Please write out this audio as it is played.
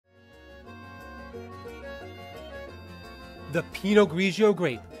The Pinot Grigio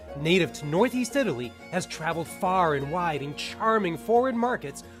grape, native to northeast Italy, has traveled far and wide in charming foreign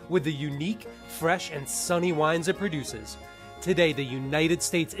markets with the unique, fresh, and sunny wines it produces. Today, the United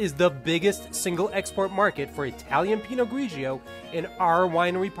States is the biggest single export market for Italian Pinot Grigio, and our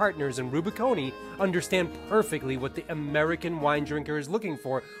winery partners in Rubicone understand perfectly what the American wine drinker is looking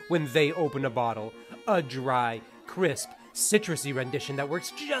for when they open a bottle. A dry, crisp, citrusy rendition that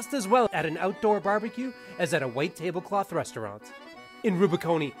works just as well at an outdoor barbecue as at a white tablecloth restaurant. In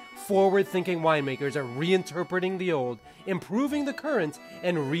Rubicone, forward-thinking winemakers are reinterpreting the old, improving the current,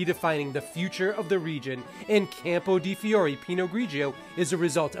 and redefining the future of the region, and Campo di Fiore Pinot Grigio is a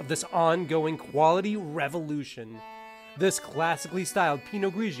result of this ongoing quality revolution. This classically styled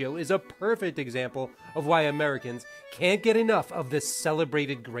Pinot Grigio is a perfect example of why Americans can't get enough of this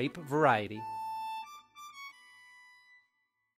celebrated grape variety.